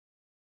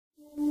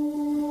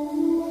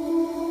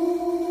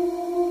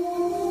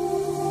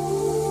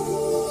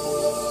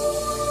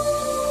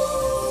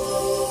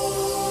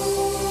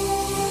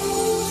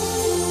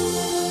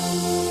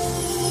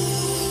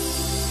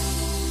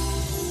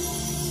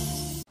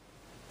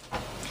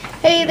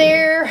Hey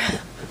there.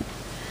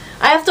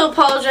 I have to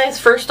apologize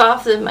first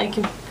off that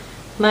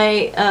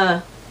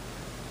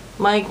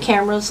my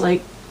camera's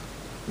like,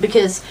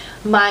 because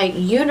my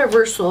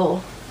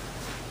universal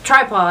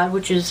tripod,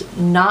 which is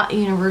not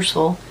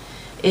universal,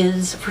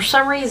 is for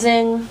some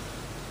reason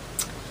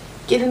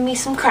giving me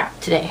some crap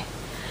today.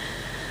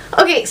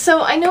 Okay,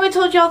 so I know I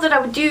told y'all that I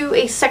would do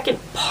a second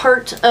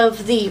part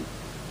of the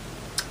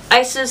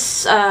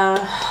Isis,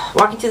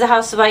 walking through the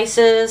house of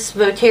Isis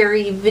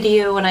Votary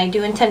video, and I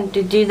do intend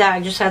to do that. I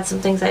just had some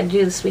things I had to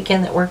do this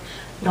weekend that were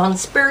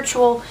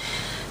non-spiritual,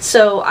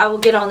 so I will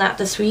get on that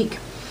this week.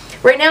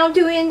 Right now I'm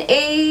doing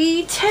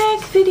a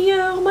tag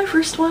video, my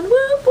first one,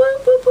 whoop,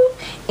 whoop, whoop, whoop.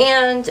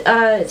 And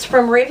it's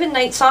from Raven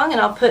NightSong, and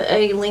I'll put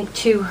a link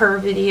to her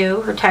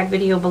video, her tag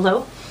video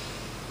below.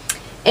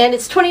 And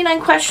it's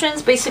 29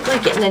 questions, basically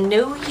getting to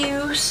know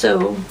you,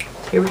 so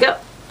here we go.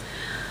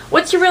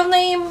 What's your real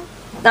name?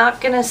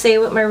 Not gonna say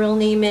what my real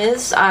name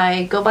is.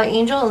 I go by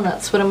Angel, and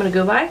that's what I'm gonna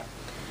go by.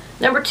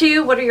 Number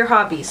 2, what are your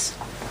hobbies?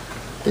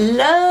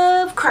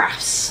 Love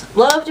crafts.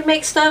 Love to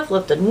make stuff.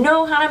 Love to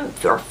know how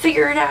to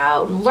figure it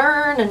out and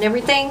learn and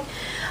everything.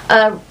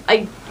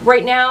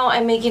 Right now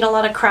I'm making a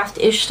lot of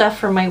craft-ish stuff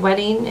for my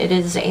wedding. It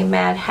is a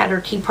Mad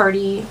Hatter Tea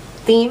Party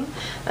theme.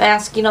 I'm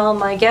asking all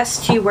my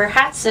guests to wear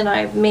hats, and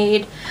I've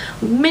made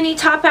mini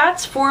top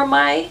hats for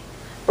my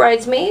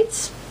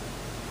bridesmaids.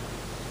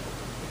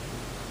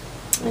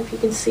 If you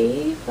can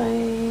see,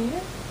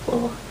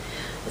 well,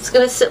 it's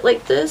gonna sit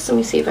like this. Let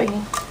me see if I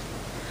can.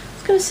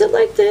 It's gonna sit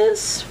like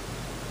this.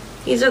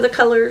 These are the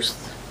colors,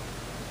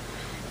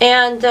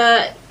 and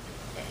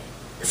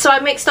so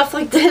I make stuff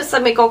like this. I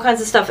make all kinds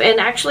of stuff, and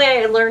actually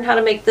I learned how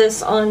to make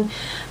this from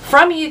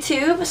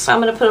YouTube, so I'm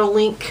gonna put a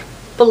link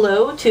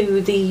below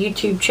to the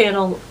YouTube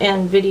channel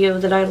and video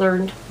that I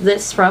learned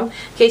this from, in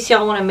case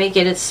y'all want to make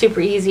it. It's super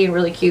easy and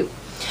really cute.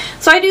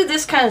 So I do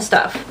this kind of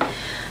stuff.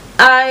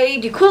 I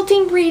do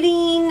quilting,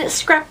 reading,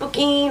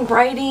 scrapbooking,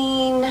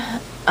 writing,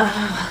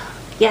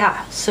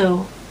 yeah,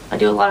 so I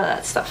do a lot of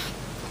that stuff.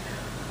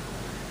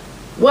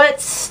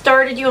 What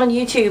started you on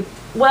YouTube?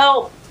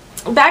 Well,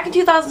 back in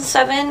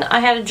 2007,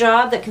 I had a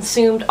job that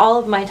consumed all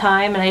of my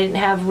time, and I didn't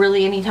have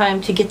really any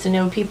time to get to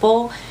know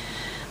people,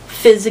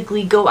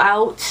 physically go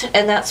out,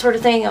 and that sort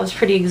of thing. I was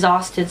pretty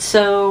exhausted,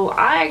 so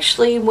I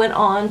actually went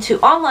on to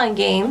online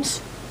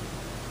games,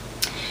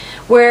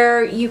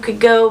 where you could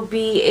go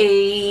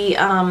be a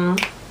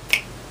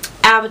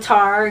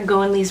avatar and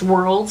go in these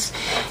worlds.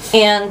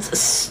 And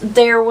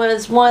there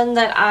was one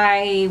that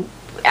I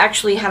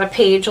actually had a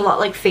page, a lot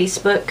like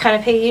Facebook kind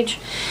of page,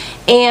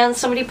 and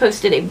somebody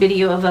posted a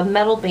video of a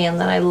metal band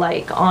that I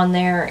like on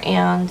there,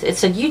 and it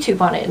said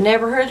YouTube on it.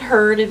 Never had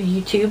heard of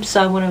YouTube,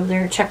 so I went over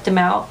there and checked them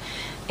out,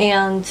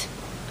 and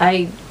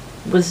I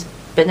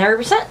been there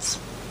ever since.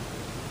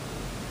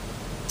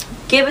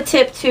 Give a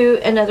tip to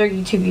another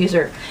YouTube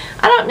user.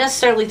 I don't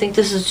necessarily think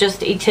this is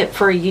just a tip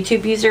for a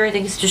YouTube user. I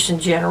think it's just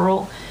in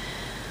general.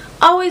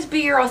 Always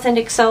be your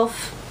authentic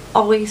self.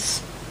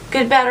 Always.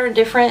 Good, bad, or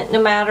indifferent, no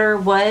matter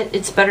what.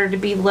 It's better to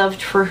be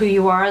loved for who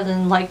you are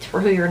than liked for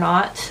who you're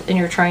not and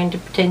you're trying to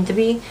pretend to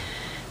be.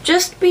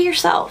 Just be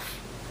yourself.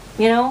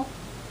 You know?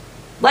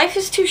 Life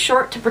is too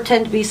short to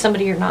pretend to be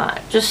somebody you're not.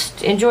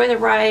 Just enjoy the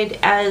ride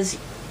as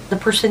the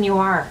person you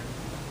are.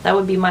 That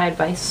would be my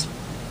advice.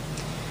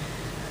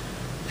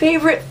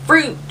 Favorite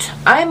fruit.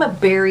 I'm a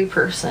berry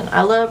person.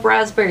 I love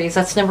raspberries.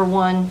 That's number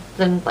 1.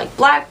 Then like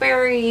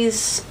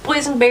blackberries,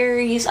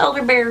 boysenberries,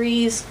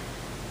 elderberries,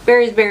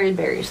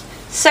 berries.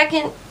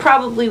 Second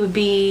probably would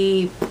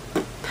be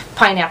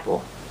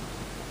pineapple.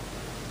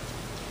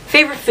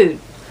 Favorite food.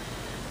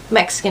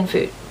 Mexican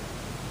food.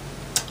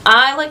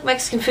 I like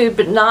Mexican food,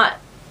 but not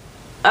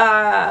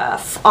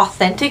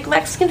authentic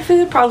Mexican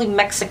food. Probably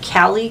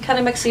Mexicali kind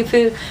of Mexican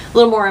food. A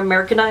little more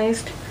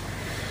Americanized.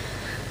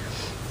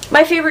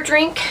 My favorite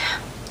drink,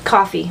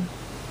 coffee.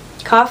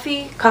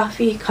 Coffee.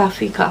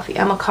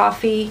 I'm a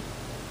coffee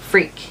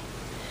freak.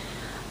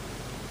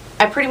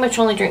 I pretty much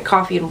only drink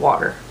coffee and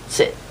water. That's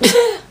it.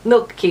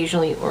 Milk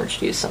occasionally, orange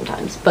juice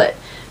sometimes, but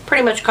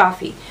pretty much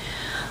coffee.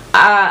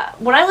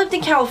 When I lived in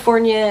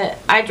California,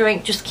 I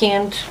drank just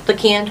the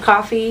canned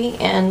coffee,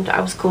 and I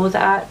was cool with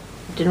that.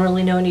 Didn't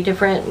really know any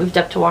different. Moved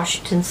up to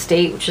Washington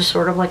State, which is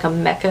sort of like a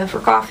mecca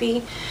for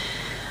coffee.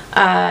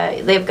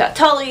 They've got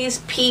Tully's,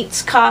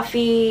 Pete's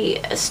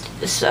Coffee,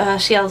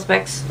 Seattle's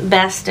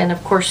Best, and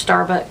of course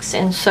Starbucks.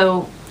 And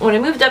so when I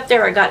moved up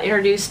there, I got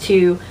introduced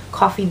to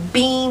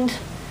beaned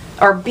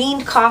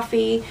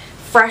coffee,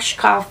 fresh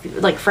coffee,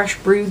 like fresh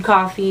brewed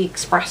coffee,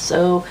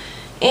 espresso,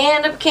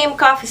 and I became a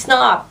coffee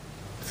snob.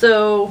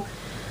 So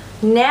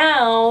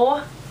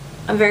now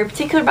I'm very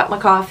particular about my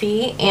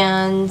coffee,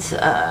 and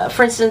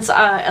for instance,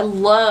 I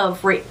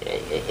love,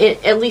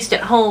 at least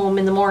at home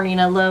in the morning,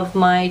 I love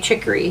my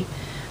chicory.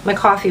 My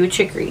coffee with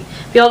chicory.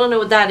 If y'all don't know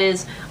what that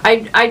is,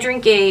 I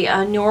drink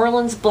a New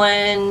Orleans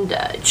blend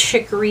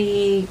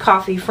chicory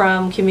coffee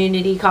from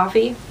Community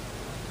Coffee.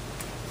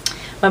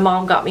 My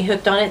mom got me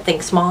hooked on it.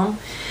 Thanks, Mom.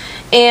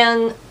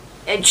 And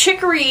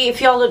chicory,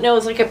 if y'all don't know,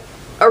 is like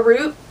a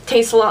root.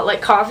 tastes a lot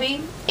like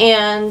coffee.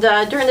 And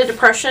during the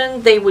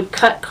Depression, they would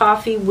cut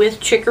coffee with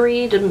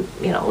chicory to,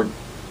 you know,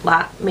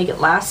 make it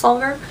last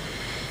longer.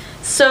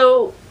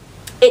 So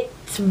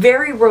it's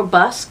very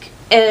robust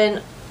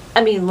and,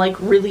 I mean, like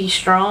really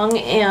strong.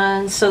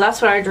 And so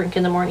that's what I drink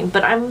in the morning.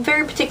 But I'm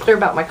very particular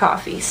about my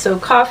coffee. So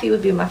coffee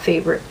would be my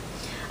favorite.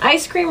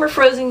 Ice cream or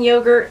frozen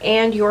yogurt,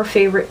 and your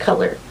favorite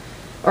color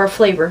or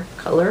flavor.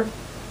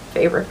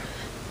 Flavor.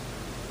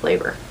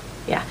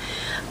 Yeah.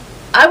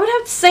 I would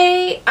have to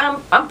say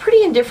I'm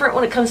pretty indifferent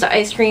when it comes to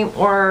ice cream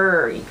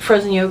or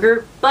frozen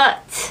yogurt,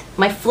 but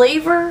my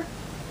flavor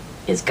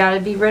has got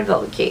to be red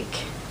velvet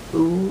cake.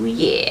 Ooh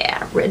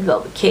yeah, red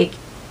velvet cake.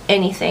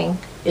 Anything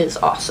is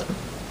awesome.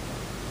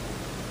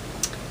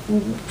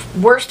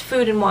 Worst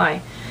food and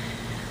why?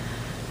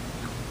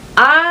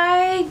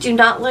 I do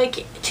not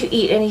like to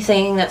eat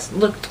anything that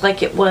looked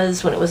like it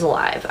was when it was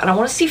alive. I don't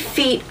want to see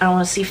feet. I don't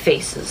want to see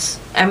faces.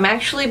 I'm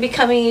actually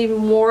becoming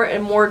more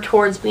and more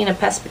towards being a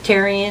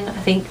pescatarian. I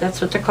think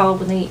that's what they're called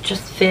when they eat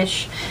just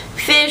fish.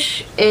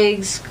 Fish,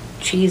 eggs,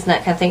 cheese, and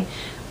that kind of thing.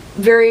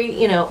 Very,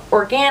 you know,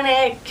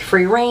 organic,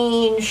 free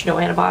range, no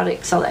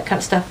antibiotics, all that kind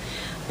of stuff.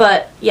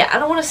 But yeah, I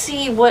don't want to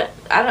see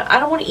I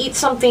don't want to eat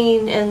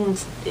something in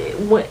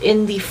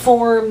the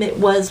form it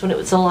was when it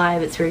was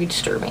alive. It's very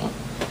disturbing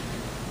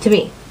to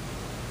me.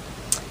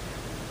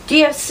 Do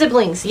you have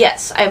siblings?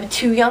 Yes, I have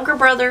 2 younger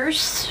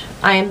brothers.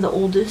 I am the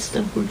oldest,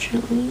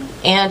 unfortunately,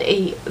 and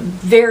a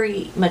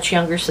very much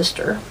younger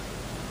sister.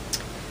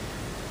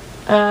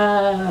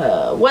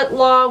 What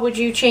law would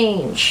you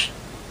change?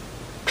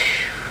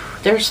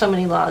 There's so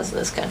many laws in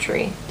this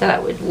country that I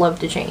would love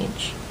to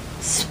change.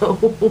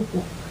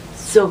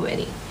 So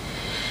many.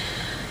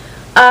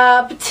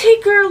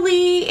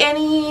 Particularly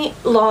any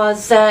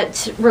laws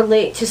that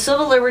relate to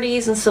civil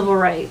liberties and civil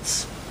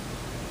rights.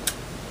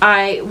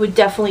 I would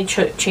definitely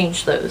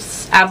change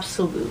those.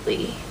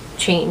 Absolutely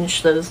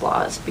change those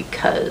laws,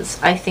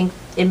 because I think,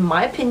 in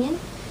my opinion,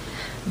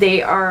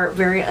 they are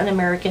very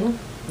un-American.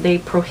 They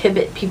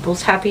prohibit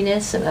people's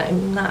happiness, and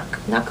I'm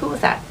not cool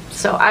with that.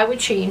 So I would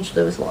change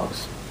those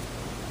laws.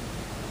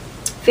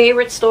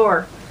 Favorite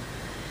store?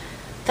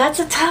 That's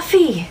a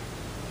toughie.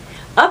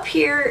 Up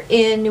here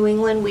in New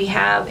England, we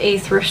have a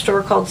thrift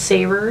store called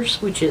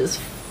Savers, which is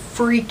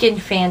freaking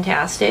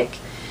fantastic.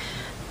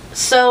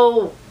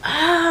 So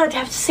I'd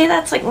have to say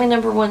that's like my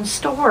 #1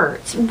 store.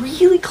 It's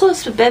really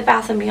close to Bed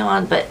Bath &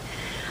 Beyond, but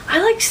I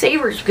like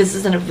Savers because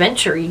it's an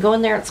adventure. You go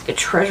in there, it's like a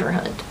treasure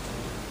hunt.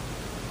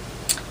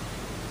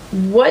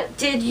 What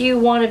did you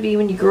want to be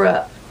when you grew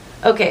up?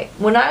 Okay,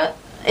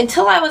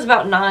 until I was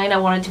about 9, I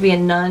wanted to be a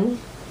nun.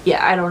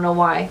 Yeah, I don't know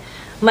why.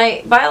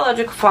 My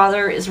biological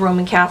father is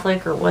Roman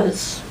Catholic, or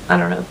was. I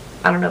don't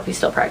know if he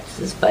still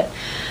practices, but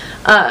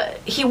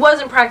he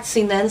wasn't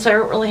practicing then, so I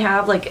don't really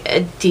have like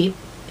a deep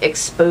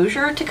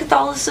exposure to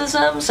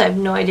Catholicism, so I have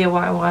no idea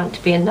why I wanted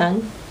to be a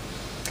nun.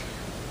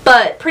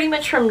 But pretty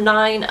much from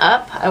 9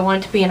 up, I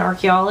wanted to be an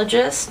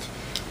archaeologist,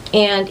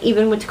 and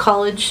even went to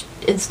college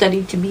and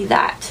studied to be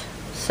that.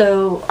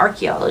 So,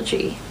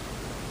 archaeology.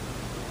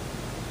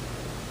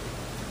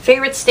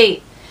 Favorite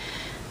state?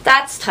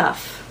 That's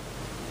tough.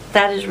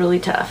 That is really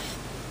tough.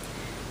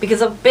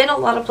 Because I've been a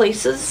lot of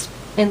places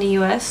in the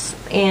U.S.,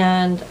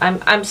 and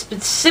I'm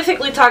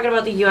specifically talking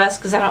about the U.S.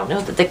 because I don't know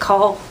that they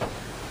call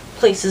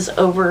places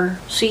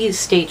overseas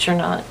states or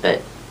not.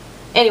 But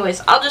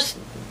anyways, I'll just,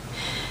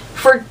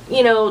 for,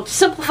 you know,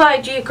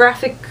 simplified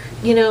geographic,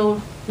 you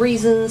know,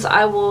 reasons,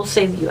 I will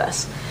say the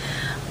U.S.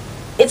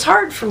 It's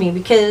hard for me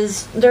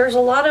because there's a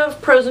lot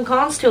of pros and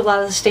cons to a lot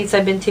of the states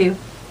I've been to.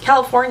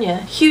 California,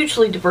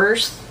 hugely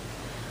diverse.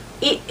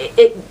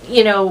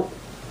 You know,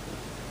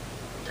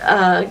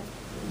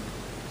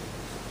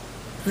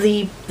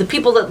 the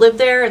people that live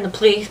there and the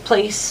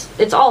place,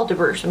 it's all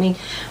diverse. I mean,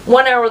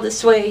 1 hour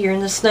this way you're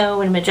in the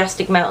snow in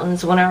majestic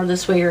mountains, 1 hour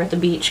this way you're at the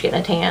beach getting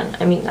a tan.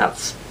 I mean,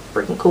 that's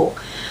freaking cool.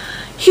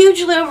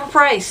 Hugely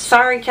overpriced.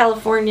 Sorry,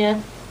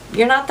 California,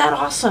 you're not that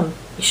awesome.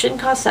 You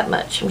shouldn't cost that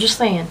much. I'm just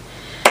saying.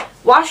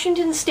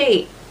 Washington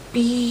State,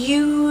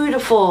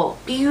 beautiful,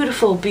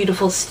 beautiful,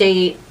 beautiful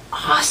state.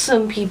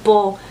 Awesome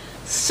people,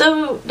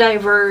 so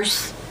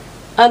diverse,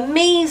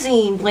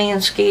 amazing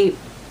landscape.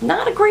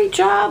 Not a great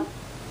job,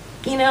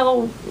 you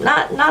know,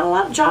 not a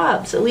lot of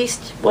jobs, at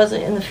least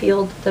wasn't in the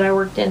field that I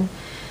worked in.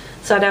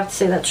 So I'd have to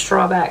say that's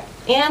drawback.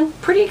 And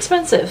pretty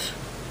expensive.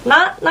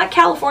 Not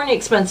California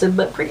expensive,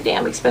 but pretty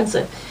damn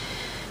expensive.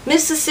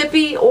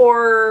 Mississippi,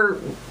 or,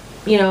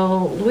 you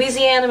know,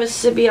 Louisiana,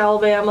 Mississippi,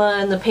 Alabama,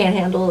 and the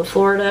panhandle of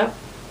Florida.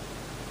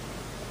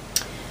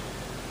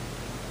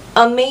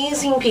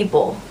 Amazing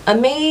people.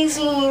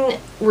 Amazing,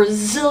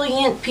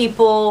 resilient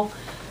people.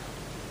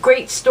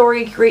 Great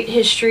story, great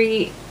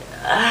history.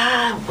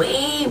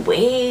 Way,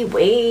 way,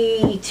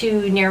 way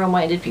too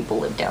narrow-minded people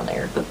live down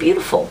there. But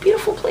beautiful,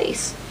 beautiful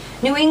place.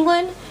 New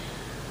England,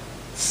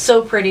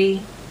 so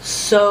pretty.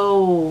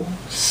 So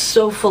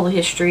full of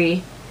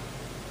history.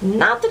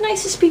 Not the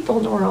nicest people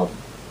in the world.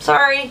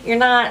 Sorry, you're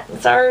not.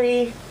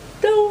 Sorry.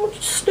 Don't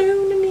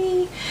stone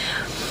me.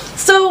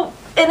 So,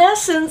 in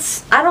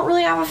essence, I don't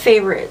really have a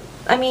favorite.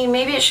 I mean,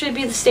 maybe it should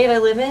be the state I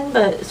live in,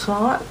 but it's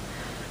not.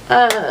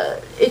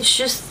 It's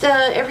just,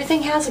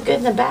 everything has a good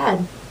and a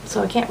bad.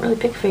 So I can't really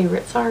pick a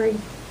favorite. Sorry.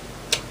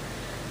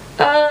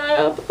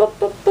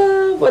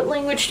 What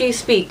language do you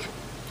speak?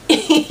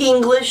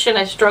 English, and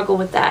I struggle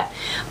with that.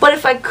 But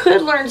if I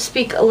could learn to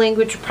speak a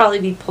language, it would probably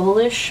be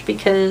Polish,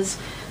 because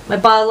my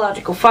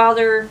biological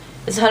father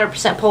is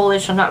 100%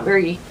 Polish. I'm not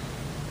very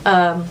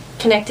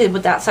connected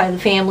with that side of the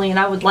family, and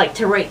I would like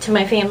to write to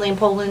my family in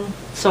Poland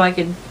so I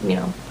could, you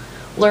know,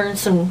 learn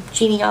some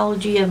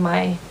genealogy of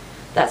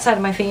that side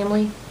of my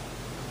family.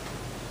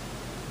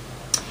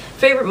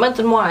 Favorite month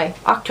and why?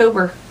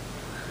 October.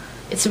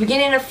 It's the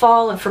beginning of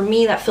fall, and for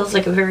me that feels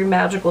like a very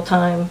magical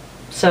time.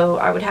 So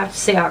I would have to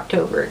say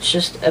October. It's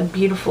just a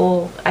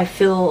beautiful, I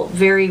feel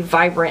very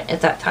vibrant at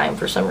that time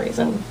for some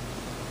reason.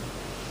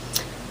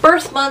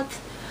 Birth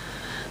month,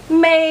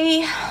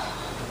 May.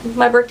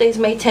 My birthday is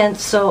May 10th,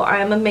 so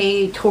I'm a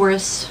May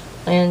Taurus,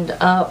 and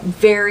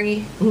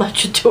very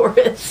much a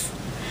Taurus.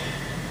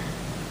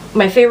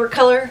 My favorite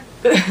color?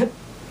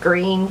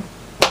 Green.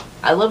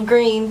 I love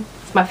green.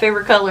 It's my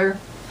favorite color.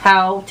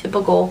 How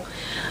typical.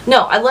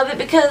 No, I love it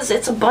because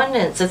it's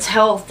abundance, it's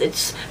health,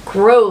 it's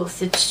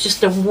growth, it's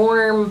just a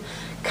warm,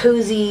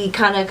 cozy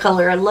kind of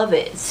color. I love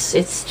it.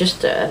 It's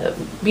just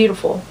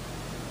beautiful.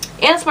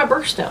 And it's my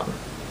birthstone,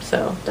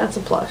 so that's a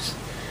plus.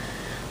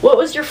 What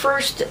was your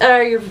first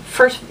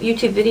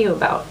YouTube video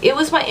about? It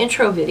was my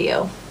intro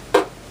video.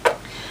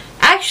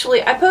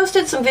 Actually, I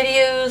posted some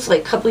videos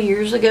like a couple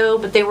years ago,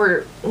 but they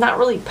were not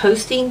really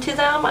posting to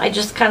them. I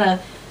just kind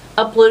of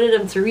uploaded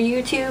them through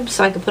YouTube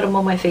so I could put them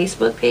on my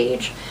Facebook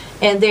page.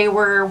 And they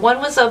were, one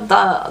was of the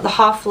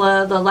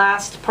Hofla, the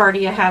last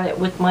party I had it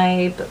with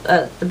my,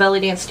 the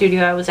belly dance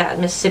studio I was at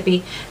in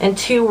Mississippi, and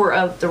two were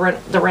of the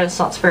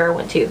Renaissance fair I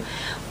went to.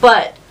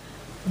 But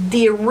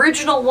the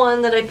original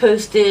one that I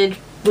posted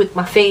with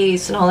my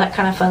face and all that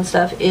kind of fun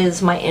stuff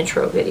is my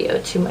intro video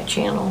to my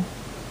channel.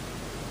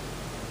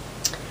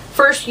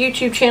 First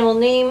YouTube channel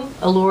name,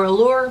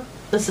 Allure.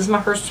 This is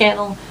my first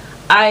channel.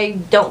 I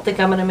don't think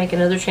I'm going to make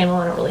another channel.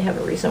 I don't really have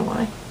a reason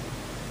why.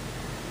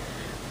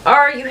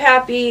 Are you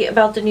happy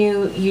about the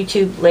new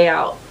YouTube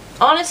layout?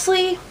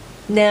 Honestly,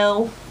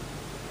 no.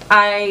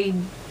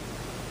 I'm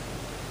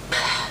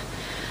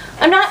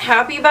not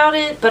happy about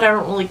it, but I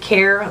don't really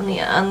care. I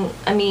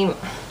mean,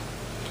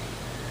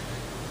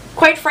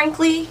 quite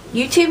frankly,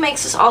 YouTube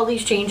makes us all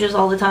these changes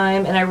all the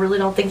time, and I really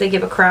don't think they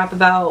give a crap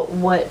about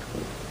what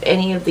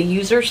any of the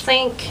users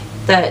think.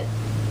 That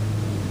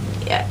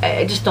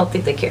I just don't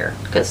think they care,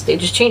 because they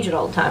just change it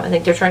all the time. I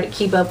think they're trying to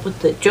keep up with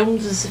the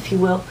Joneses, if you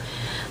will.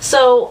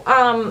 So,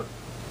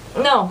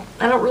 no,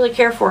 I don't really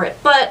care for it.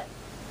 But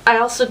I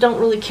also don't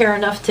really care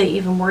enough to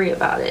even worry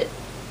about it,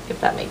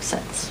 if that makes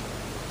sense.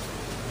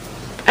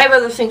 I have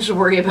other things to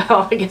worry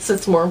about. I guess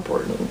it's more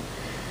important.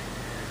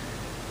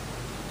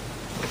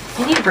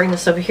 I need to bring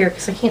this over here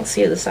because I can't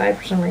see the side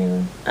for some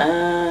reason.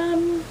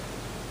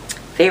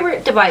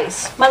 Favorite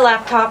device? My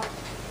laptop.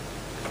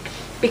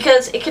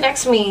 Because it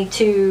connects me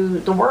to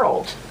the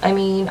world. I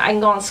mean, I can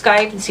go on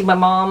Skype and see my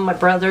mom, my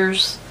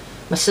brothers,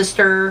 my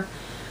sister,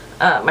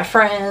 my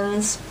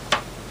friends,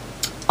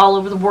 all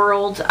over the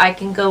world. I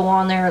can go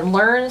on there and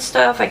learn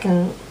stuff. I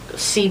can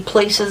see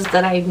places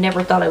that I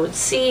never thought I would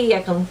see.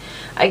 I can,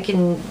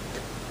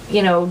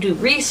 you know, do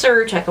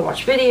research. I can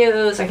watch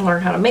videos. I can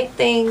learn how to make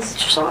things.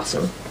 It's just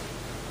awesome.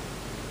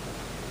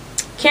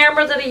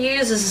 Camera that I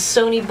use is a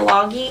Sony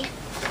Bloggy.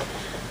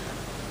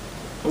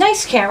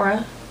 Nice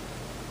camera.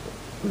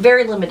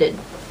 Very limited.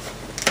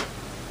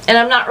 And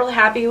I'm not really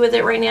happy with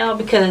it right now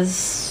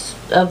because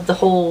of the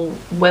whole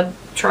web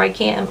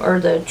tricam or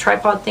the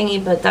tripod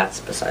thingy, but that's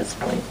besides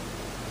the point.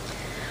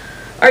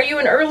 Are you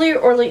an early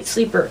or late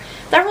sleeper?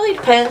 That really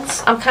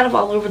depends. I'm kind of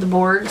all over the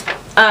board.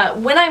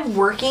 When I'm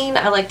working,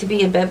 I like to be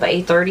in bed by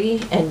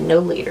 8:30 and no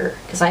later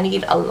because I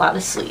need a lot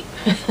of sleep.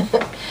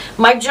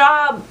 My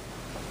job,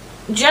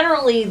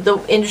 generally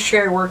the industry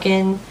I work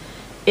in,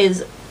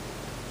 is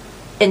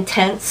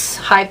intense,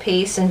 high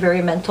pace, and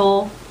very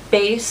mental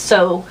based,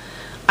 so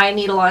I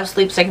need a lot of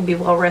sleep so I can be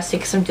well rested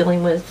because I'm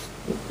dealing with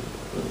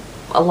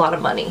a lot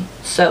of money.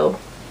 So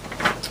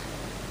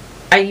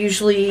I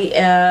usually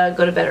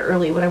go to bed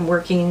early when I'm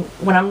working.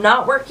 When I'm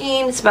not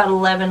working, it's about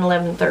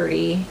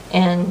 11:30,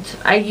 and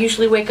I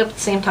usually wake up at the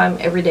same time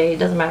every day. It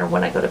doesn't matter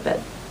when I go to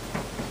bed.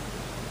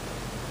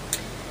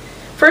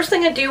 First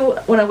thing I do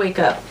when I wake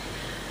up.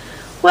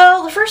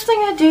 Well, the first thing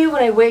I do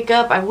when I wake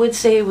up, I would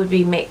say would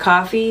be make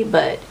coffee,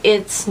 but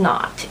it's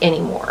not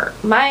anymore.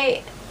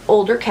 My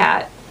older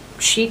cat,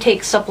 she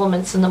takes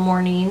supplements in the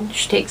morning.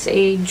 She takes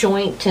a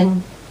joint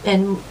and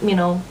you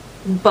know,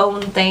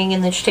 bone thing,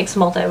 and then she takes a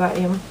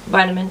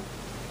multivitamin.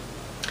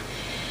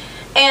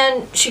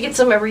 And she gets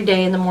them every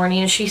day in the morning,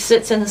 and she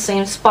sits in the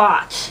same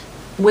spot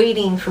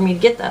waiting for me to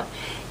get them.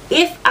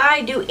 If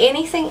I do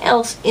anything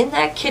else in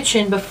that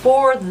kitchen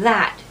before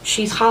that,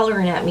 she's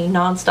hollering at me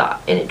nonstop,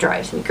 and it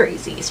drives me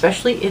crazy,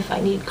 especially if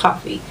I need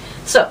coffee.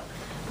 So,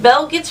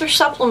 Belle gets her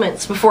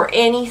supplements before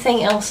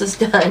anything else is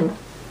done.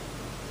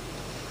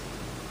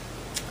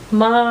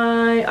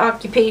 My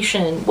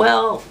occupation.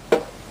 Well,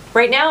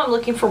 right now I'm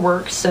looking for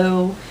work,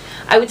 so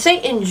I would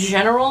say in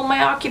general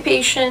my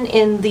occupation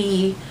in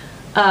the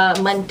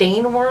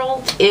mundane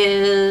world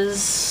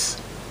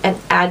is an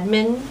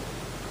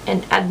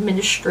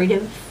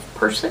administrative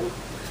person.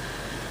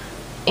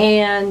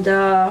 And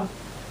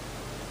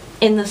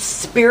in the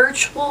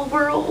spiritual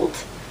world,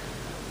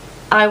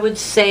 I would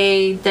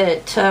say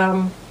that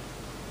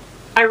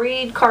I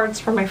read cards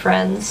for my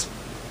friends,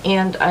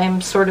 and I'm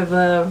sort of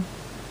a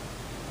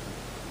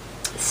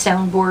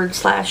soundboard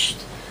slash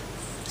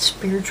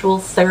spiritual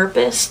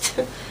therapist.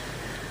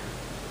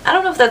 I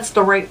don't know if that's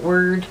the right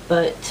word,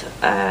 but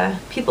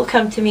people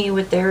come to me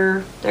with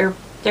their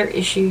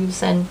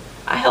issues, and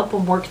I help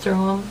them work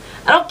through them.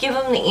 I don't give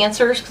them the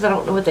answers because I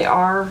don't know what they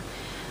are,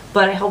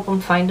 but I help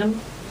them find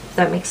them, if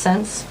that makes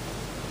sense.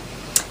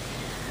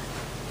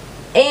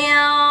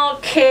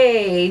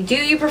 Okay, do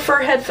you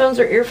prefer headphones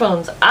or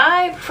earphones?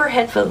 I prefer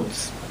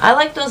headphones. I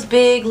like those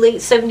big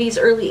late 70s,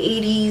 early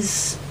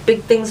 80s,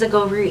 big things that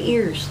go over your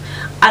ears.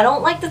 I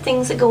don't like the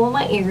things that go in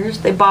my ears.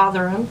 They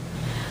bother them.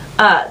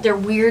 They're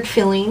weird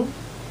feeling.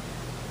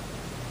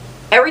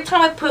 Every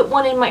time I put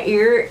one in my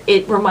ear,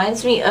 it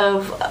reminds me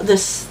of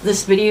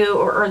this video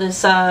or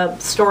this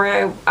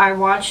story I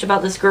watched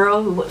about this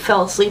girl who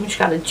fell asleep and she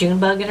got a June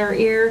bug in her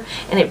ear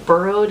and it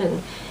burrowed,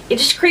 and it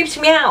just creeps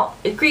me out.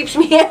 It creeps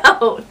me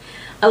out.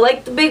 I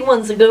like the big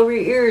ones that go over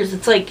your ears.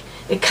 It's like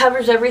it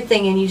covers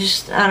everything and you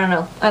just, I don't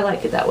know. I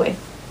like it that way.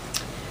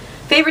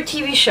 Favorite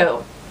TV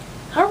show?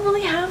 I don't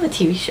really have a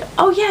TV show.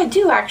 Oh yeah, I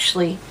do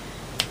actually.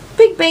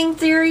 Big Bang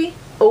Theory.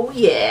 Oh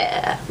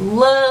yeah.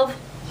 Love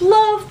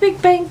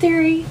Big Bang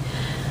Theory.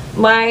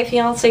 My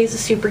fiance is a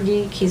super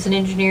geek. He's an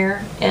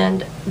engineer,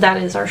 and that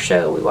is our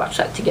show. We watch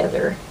that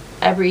together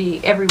every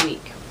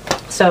week.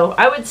 So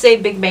I would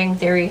say Big Bang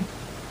Theory.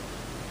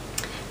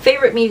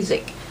 Favorite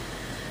music?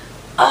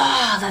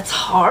 Ah, that's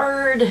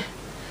hard.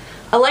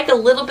 I like a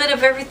little bit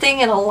of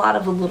everything and a lot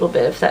of a little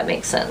bit, if that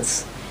makes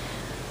sense.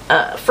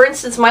 For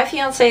instance, my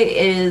fiance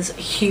is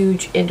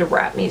huge into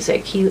rap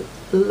music. He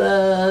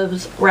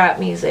loves rap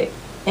music.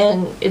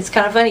 And it's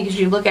kind of funny because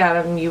you look at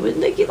him and you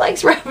wouldn't think he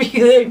likes rap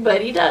music,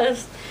 but he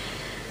does.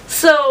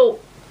 So,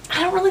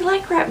 I don't really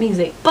like rap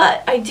music,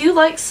 but I do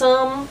like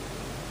some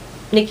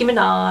Nicki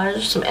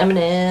Minaj, some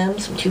Eminem,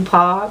 some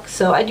Tupac.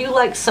 So, I do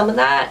like some of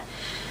that.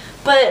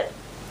 But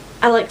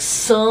I like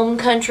some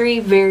country,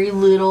 very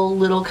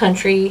little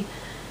country.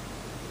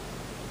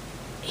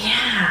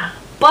 Yeah,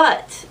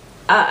 but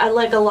I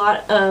like a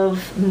lot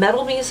of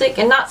metal music,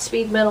 and not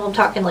speed metal. I'm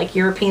talking like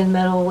European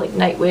metal, like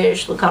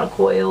Nightwish, Lacona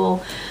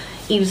Coil,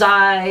 Eve's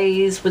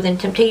Eyes, Within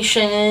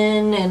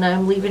Temptation, and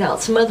I'm leaving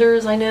out some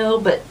others I know,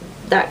 but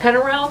that kind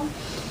of realm.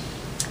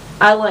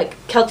 I like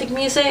Celtic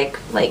music,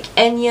 like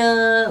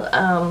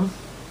Enya,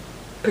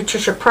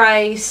 Patricia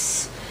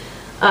Price,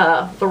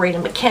 Lorena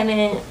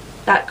McKenna,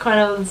 that kind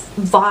of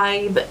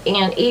vibe,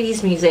 and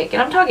 80s music.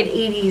 And I'm talking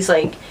 80s,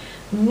 like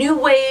new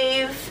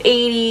wave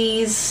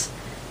 80s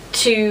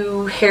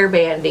to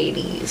hairband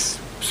 80s.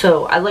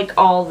 So I like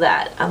all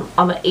that.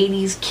 I'm an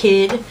 80s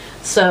kid,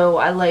 so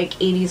I like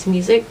 80s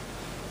music.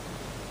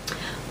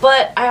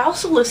 But I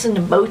also listen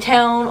to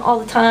Motown all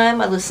the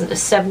time. I listen to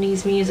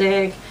 70s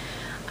music.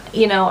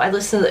 You know, I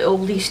listen to the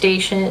oldie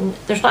station.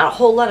 There's not a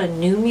whole lot of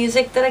new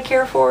music that I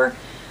care for.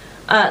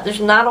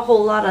 There's not a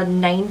whole lot of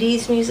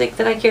 90s music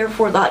that I care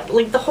for.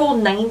 Like the whole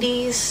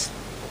 90s,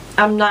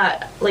 I'm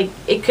not, like,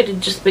 it could have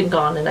just been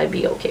gone and I'd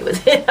be okay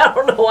with it. I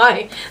don't know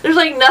why. There's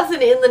like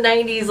nothing in the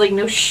 90s, like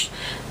no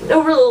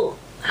real,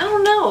 I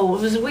don't know.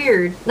 It was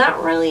weird.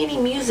 Not really any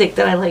music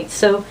that I liked.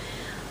 So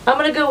I'm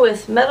going to go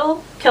with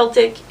metal,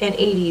 Celtic, and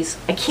 80s.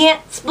 I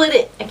can't split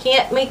it. I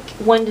can't make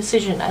one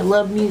decision. I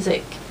love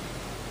music.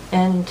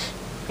 And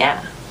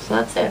yeah, so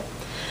that's it.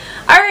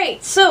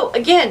 Alright, so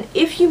again,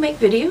 if you make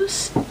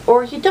videos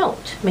or you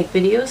don't make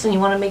videos and you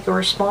want to make a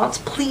response,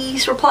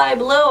 please reply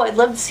below. I'd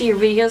love to see your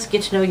videos,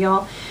 get to know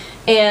y'all.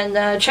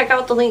 And check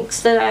out the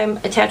links that I'm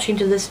attaching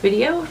to this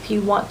video if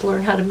you want to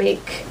learn how to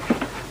make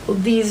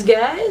these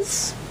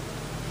guys.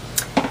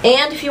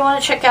 And if you want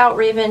to check out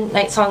Raven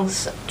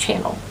NightSong's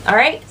channel.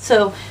 Alright,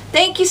 so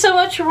thank you so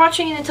much for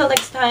watching, and until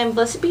next time,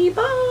 blessed be,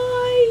 bye!